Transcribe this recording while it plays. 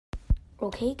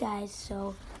Okay, guys,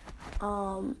 so,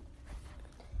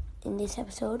 in this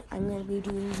episode, I'm going to be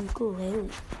doing ukulele.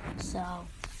 So,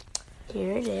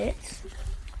 here it is.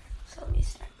 So, let me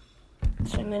start.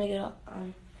 So, I'm going to get up.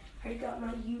 I already got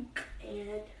my uke, and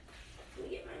let me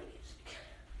get my music.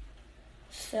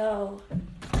 So,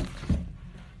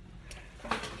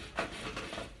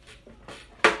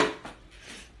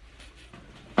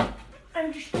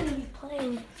 I'm just going to be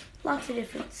playing lots of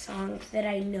different songs that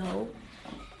I know.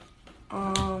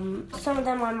 Some of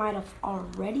them I might have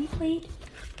already played,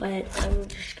 but I'm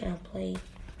just gonna play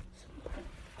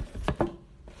some more.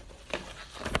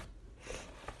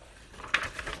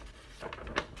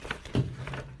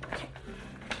 Okay.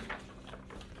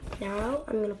 Now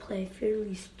I'm gonna play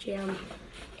Fearless Jam,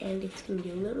 and it's gonna be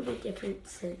a little bit different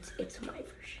since it's my version.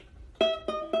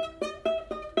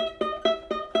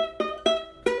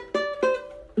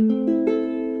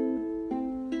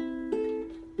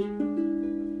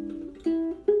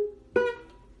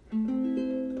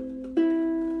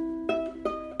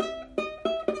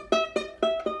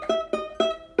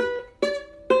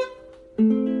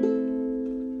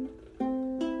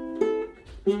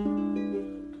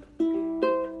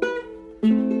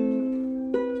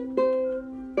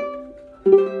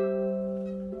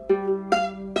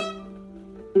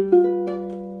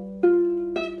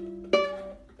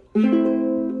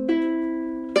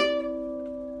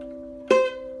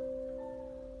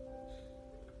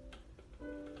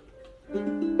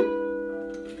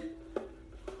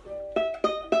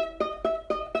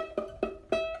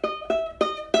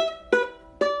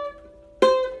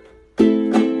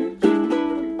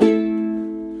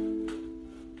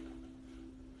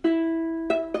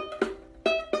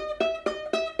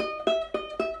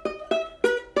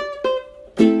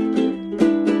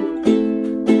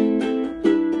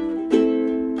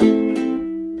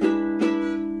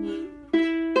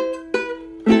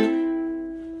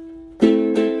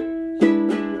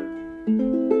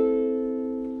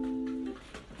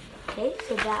 Okay,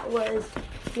 so that was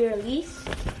Fearless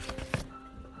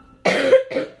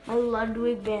by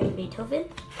Ludwig van Beethoven.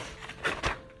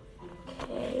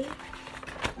 Okay.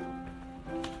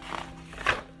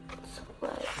 So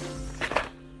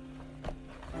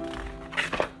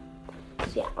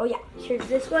here's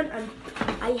this one.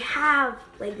 I have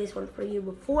played this one for you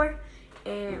before,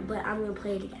 but I'm gonna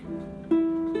play it again.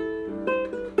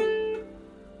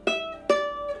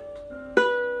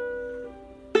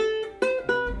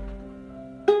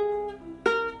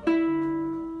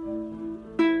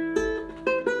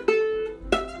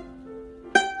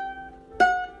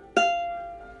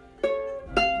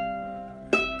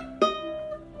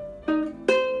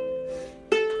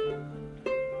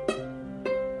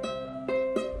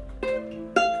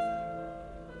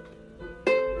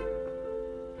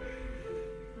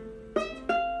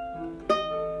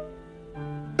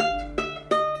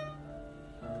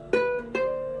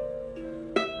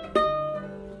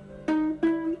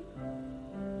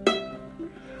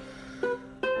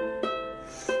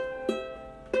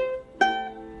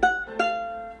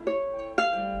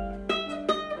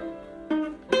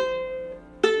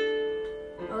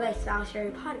 Okay, so that was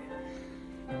Harry Potter.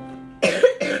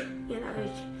 And that was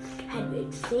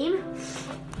Hedwig's theme.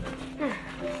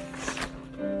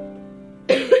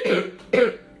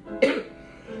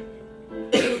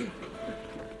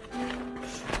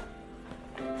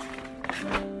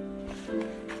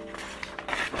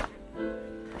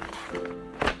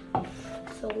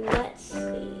 So let's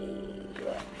see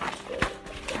what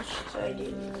should I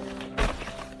do.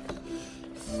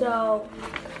 So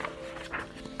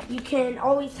you can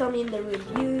always tell me in the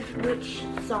reviews which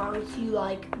songs you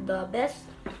like the best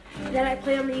that I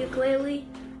play on the ukulele.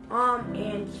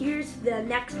 And here's the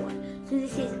next one. So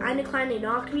this is Eine kleine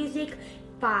Nachtmusik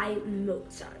by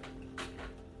Mozart.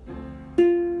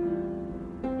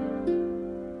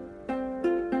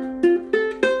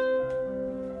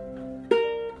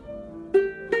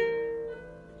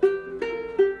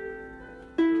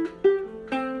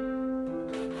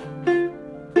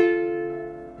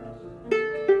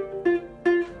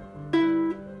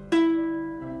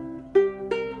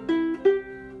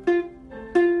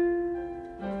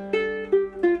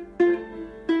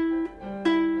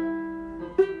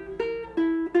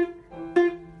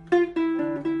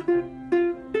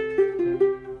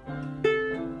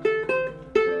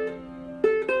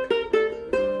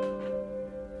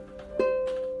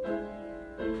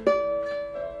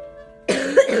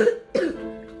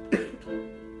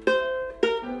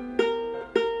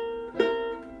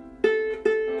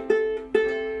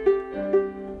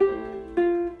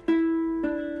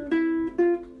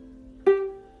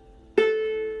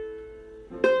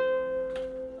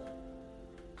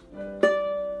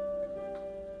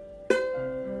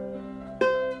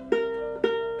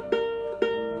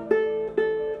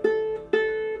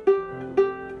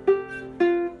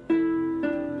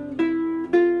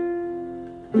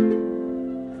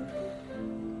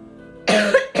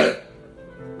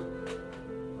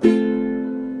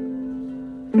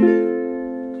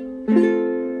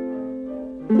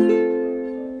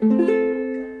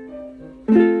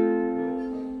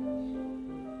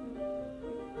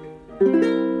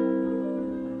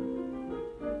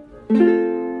 So.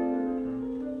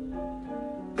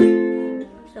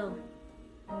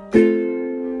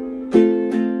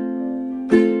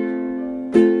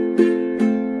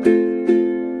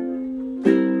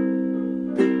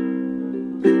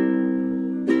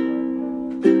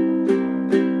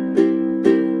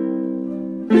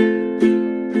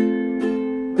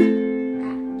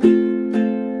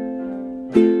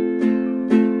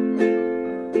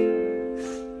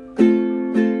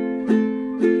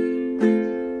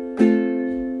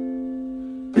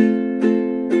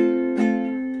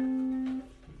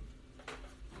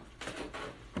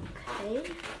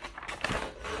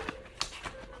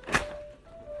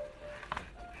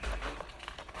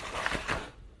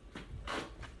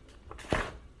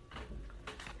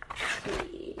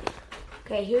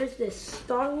 Okay, here's the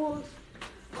Star Wars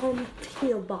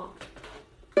Pumpkin Bomb.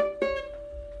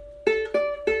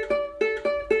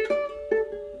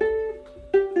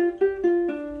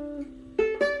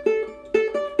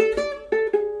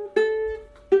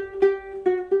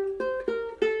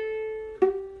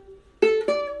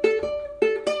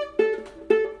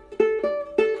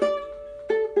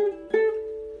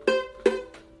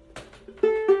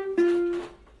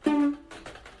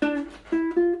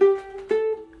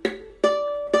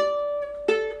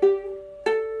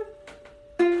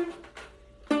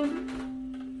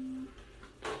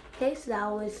 Okay, so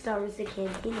that was Star Wars The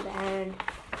Canteen Band.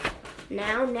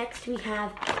 Now, next we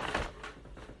have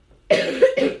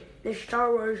the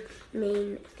Star Wars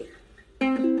main theme.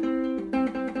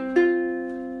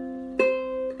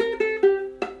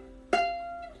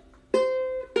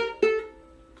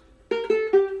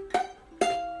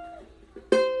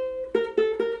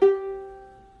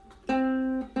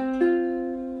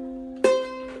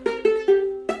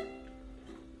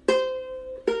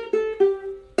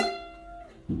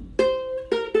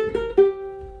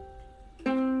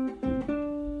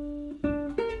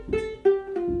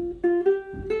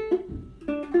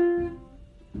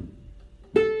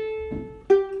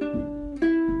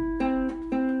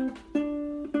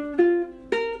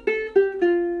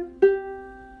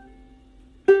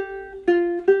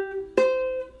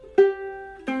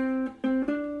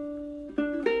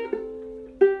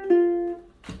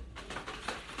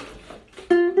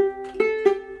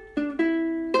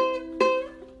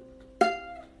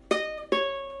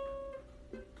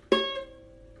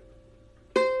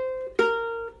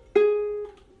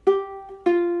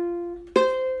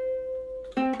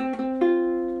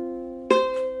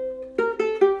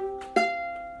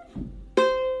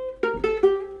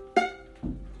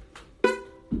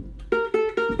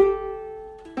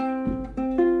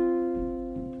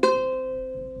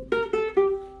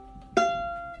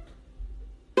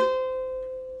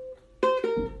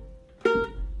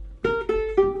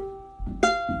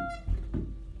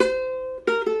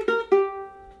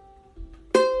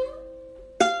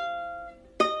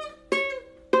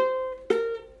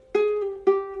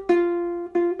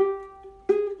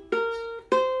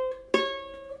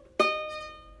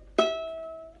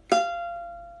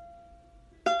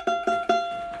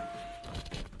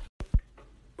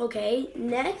 Okay,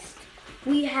 next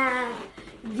we have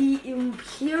the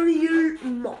Imperial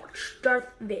March, Darth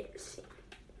Vader scene.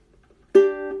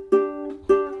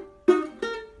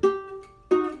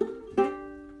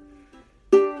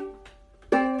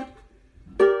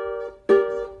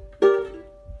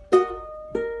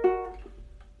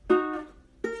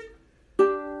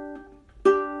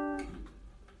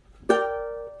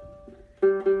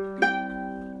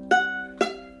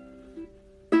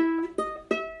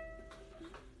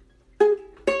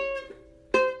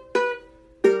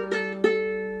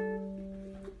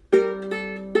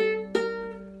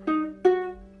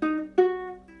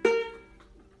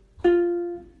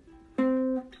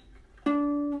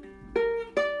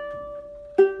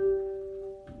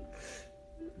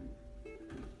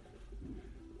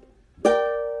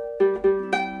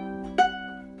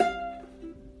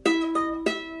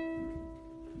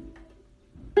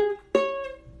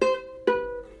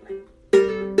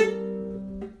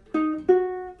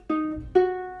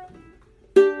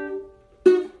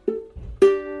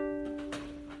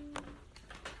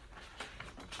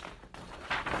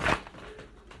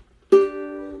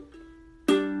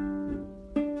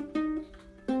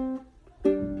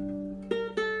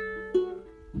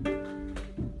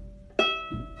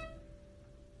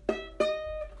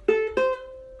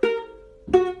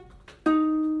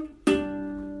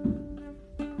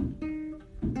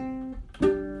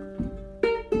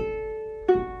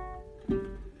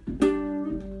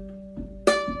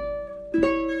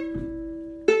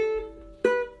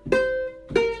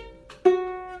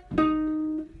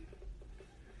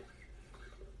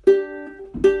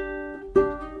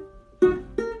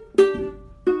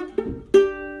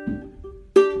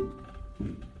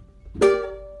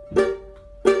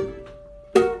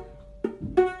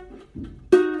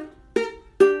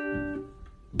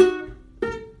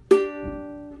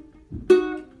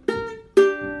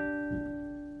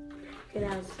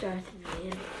 Darth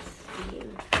Vader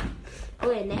theme.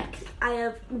 Okay, next I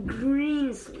have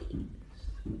green sleeves,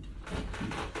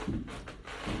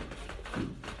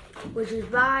 which is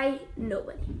by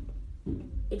nobody.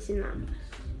 It's anonymous.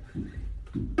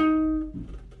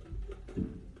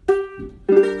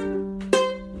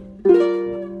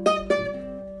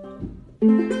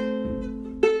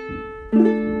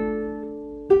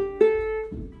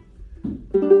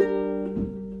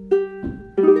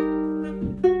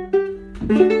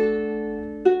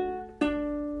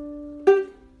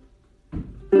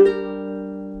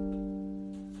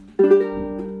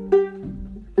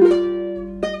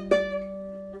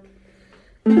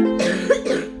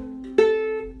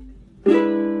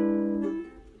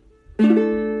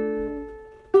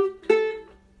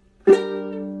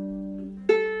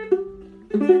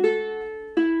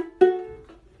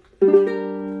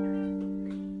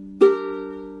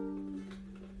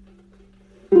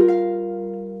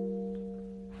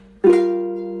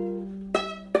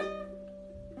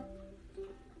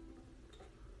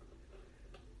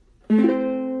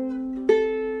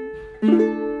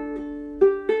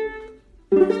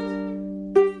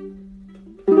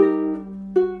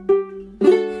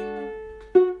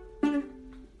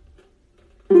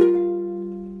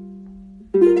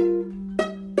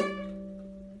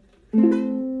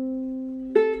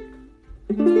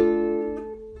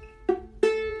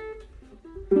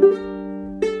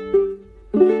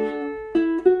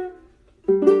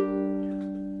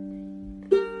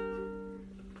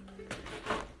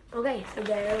 Okay, so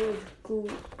there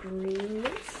was green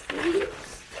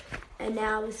sleeves. And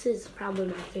now this is probably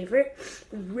my favorite.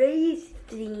 Rey's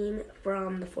theme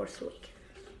from The Force Awakens.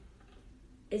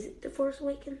 Is it The Force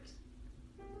Awakens?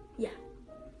 Yeah.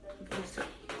 The Force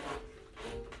Awakens.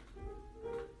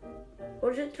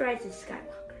 Or is it The Rise of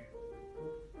Skywalker?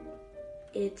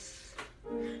 It's...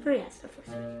 Oh yeah, it's The Force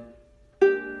Awakens.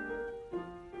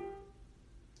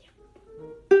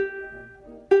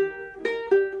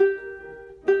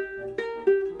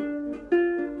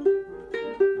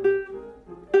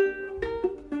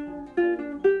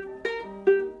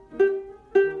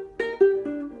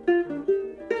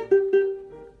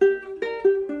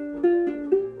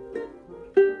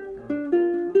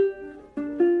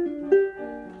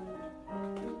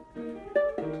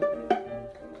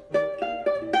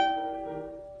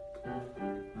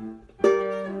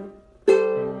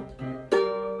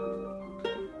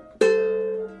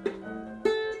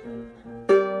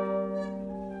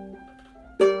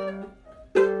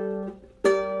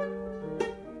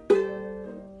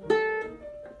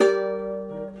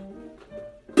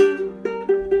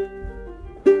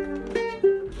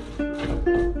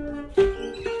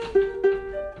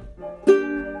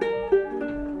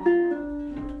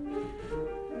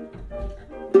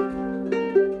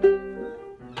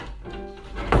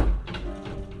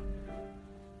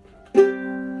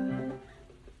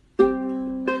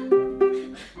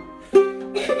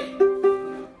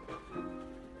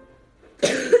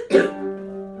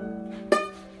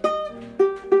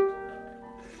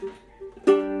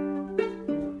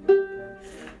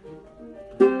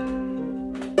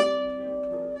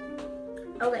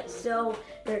 Okay, so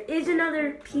there is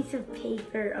another piece of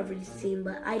paper of Rey's theme,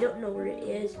 but I don't know where it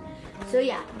is. So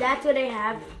yeah, that's what I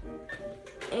have.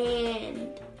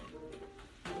 And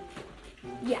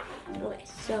yeah, okay,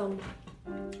 so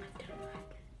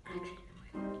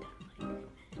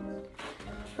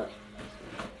okay.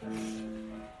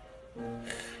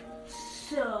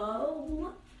 So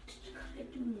what can I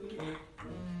do now?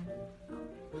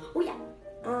 Oh yeah.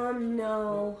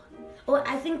 No. Oh,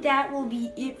 I think that will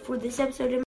be it for this episode.